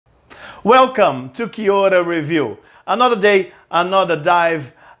Welcome to Kia Ora Review. Another day, another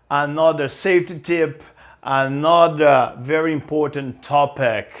dive, another safety tip, another very important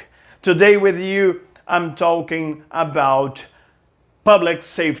topic. Today with you, I'm talking about public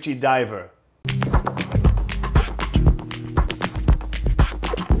safety diver.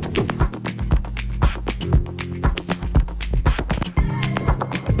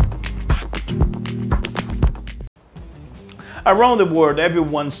 Around the world,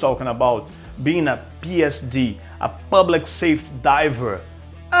 everyone's talking about being a PSD, a public safety diver.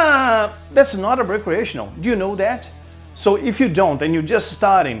 That's not a recreational. Do you know that? So if you don't and you're just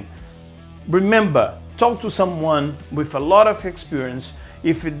starting, remember, talk to someone with a lot of experience.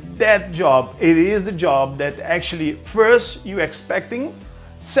 If that job, it is the job that actually, first, you're expecting.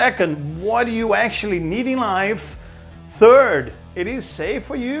 Second, what do you actually need in life? Third, it is safe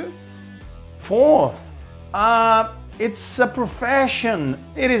for you. Fourth, it's a profession.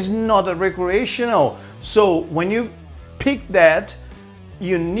 It is not a recreational. So when you pick that,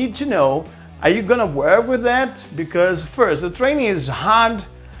 you need to know, are you gonna work with that? Because first, the training is hard,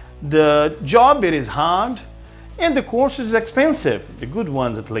 the job it is hard, and the course is expensive, the good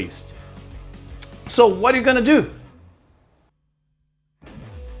ones at least. So what are you gonna do?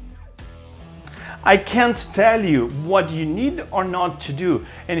 I can't tell you what you need or not to do,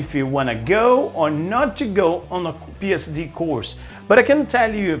 and if you want to go or not to go on a PSD course. But I can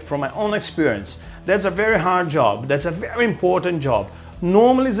tell you from my own experience, that's a very hard job, that's a very important job.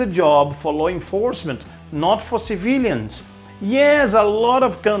 Normally it's a job for law enforcement, not for civilians. Yes, a lot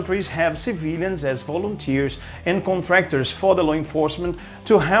of countries have civilians as volunteers and contractors for the law enforcement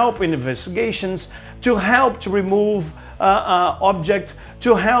to help in investigations, to help to remove objects,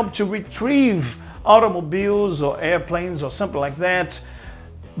 to help to retrieve automobiles or airplanes or something like that.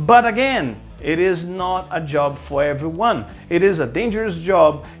 But again, it is not a job for everyone. It is a dangerous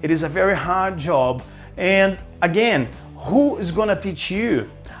job, it is a very hard job, and again, who is gonna teach you?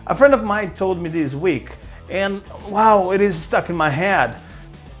 A friend of mine told me this week, and wow, it is stuck in my head.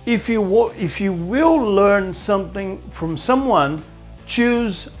 If you will learn something from someone,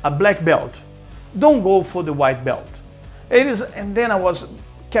 choose a black belt. Don't go for the white belt. It is, and then I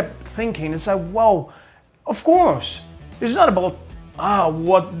kept thinking, it's like, wow, of course, it's not about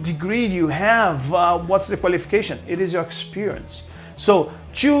what degree you have, what's the qualification, it is your experience. So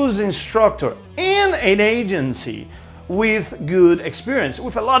choose instructor in an agency with good experience,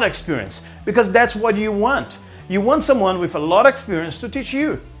 with a lot of experience, because that's what you want. You want someone with a lot of experience to teach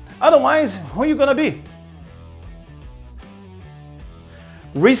you. Otherwise, who are you gonna be?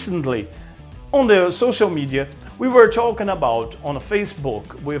 Recently, on the social media, we were talking about on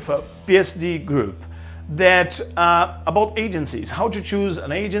Facebook with a PSD group that about agencies, how to choose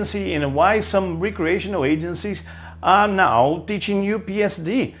an agency and why some recreational agencies are now teaching you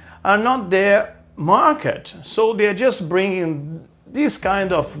PSD, are not their market. So they're just bringing this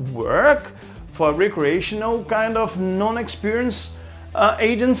kind of work for recreational kind of non-experienced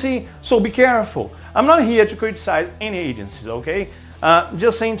agency. So be careful. I'm not here to criticize any agencies, okay?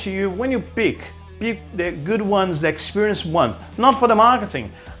 Just saying to you, when you pick the good ones, the experienced one, not for the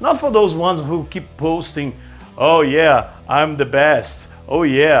marketing, not for those ones who keep posting, oh yeah, I'm the best, oh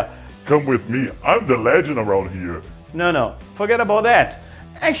yeah, come with me, I'm the legend around here. No, forget about that.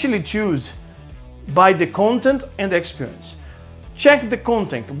 Actually choose by the content and the experience. Check the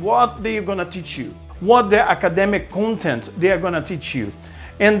content, what they're gonna teach you, what their academic content they are gonna teach you,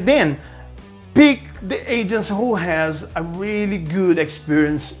 and then pick the agency who has a really good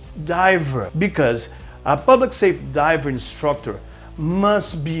experienced diver, because a public safety diver instructor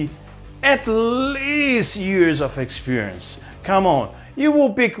must be at least years of experience. Come on, you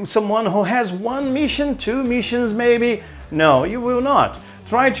will pick someone who has one mission, two missions maybe. No, you will not.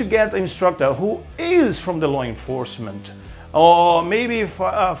 Try to get an instructor who is from the law enforcement, or maybe a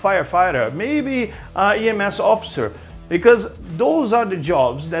firefighter, maybe an EMS officer, because those are the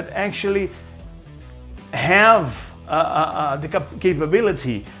jobs that actually have the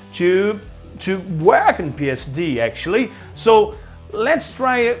capability to work in PSD actually. So let's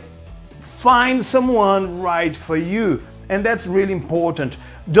try find someone right for you, and that's really important.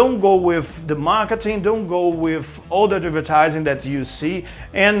 Don't go with the marketing, don't go with all the advertising that you see,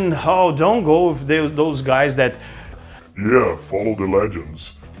 and don't go with those guys that follow the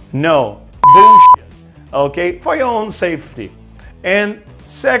legends. No, bullshit. Okay, for your own safety. And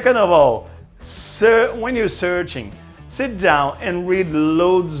second of all, when you're searching, sit down and read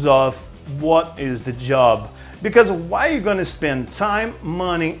loads of what is the job. Because why are you going to spend time,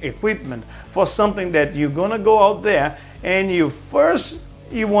 money, equipment for something that you're going to go out there and you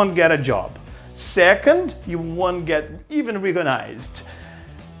won't get a job. Second, you won't get even recognized.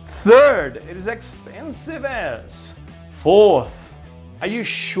 Third, it is expensive as. Fourth, are you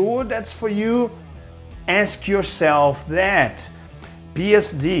sure that's for you? Ask yourself that.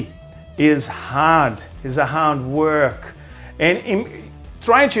 PSD is hard, is a hard work. And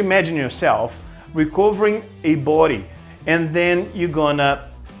try to imagine yourself recovering a body, and then you're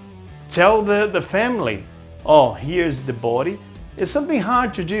gonna tell the family, oh, here's the body. It's something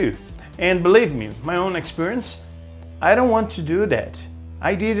hard to do. And believe me, my own experience, I don't want to do that.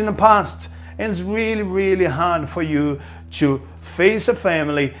 I did in the past, and it's really, really hard for you to face a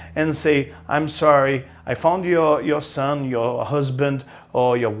family and say, I'm sorry, I found your son, your husband,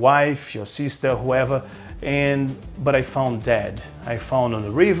 or your wife, your sister, whoever, but I found dead. I found on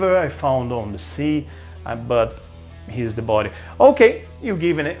the river, I found on the sea, but here's the body. Okay, you're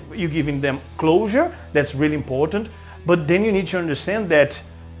giving them closure, that's really important, but then you need to understand that,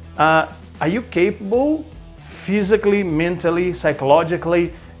 are you capable, physically, mentally,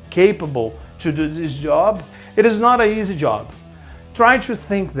 psychologically capable to do this job? It is not an easy job. Try to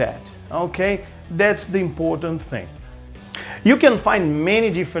think that, okay? That's the important thing. You can find many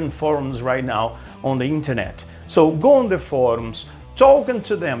different forums right now on the internet. So go on the forums, talking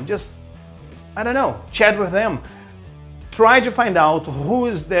to them, just, I don't know, chat with them. Try to find out who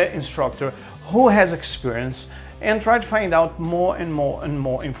is the instructor, who has experience, and try to find out more and more and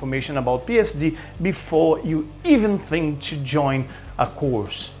more information about PSD before you even think to join a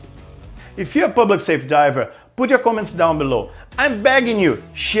course. If you're a public safety diver, put your comments down below. I'm begging you,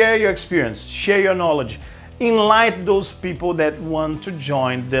 share your experience, share your knowledge, enlighten those people that want to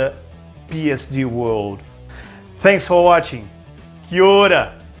join the PSD world. Thanks for watching. Kia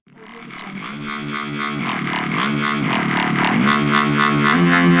Ora.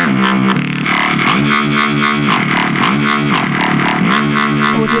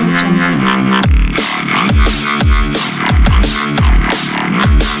 Audio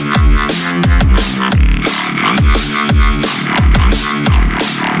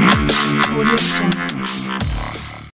Jungle.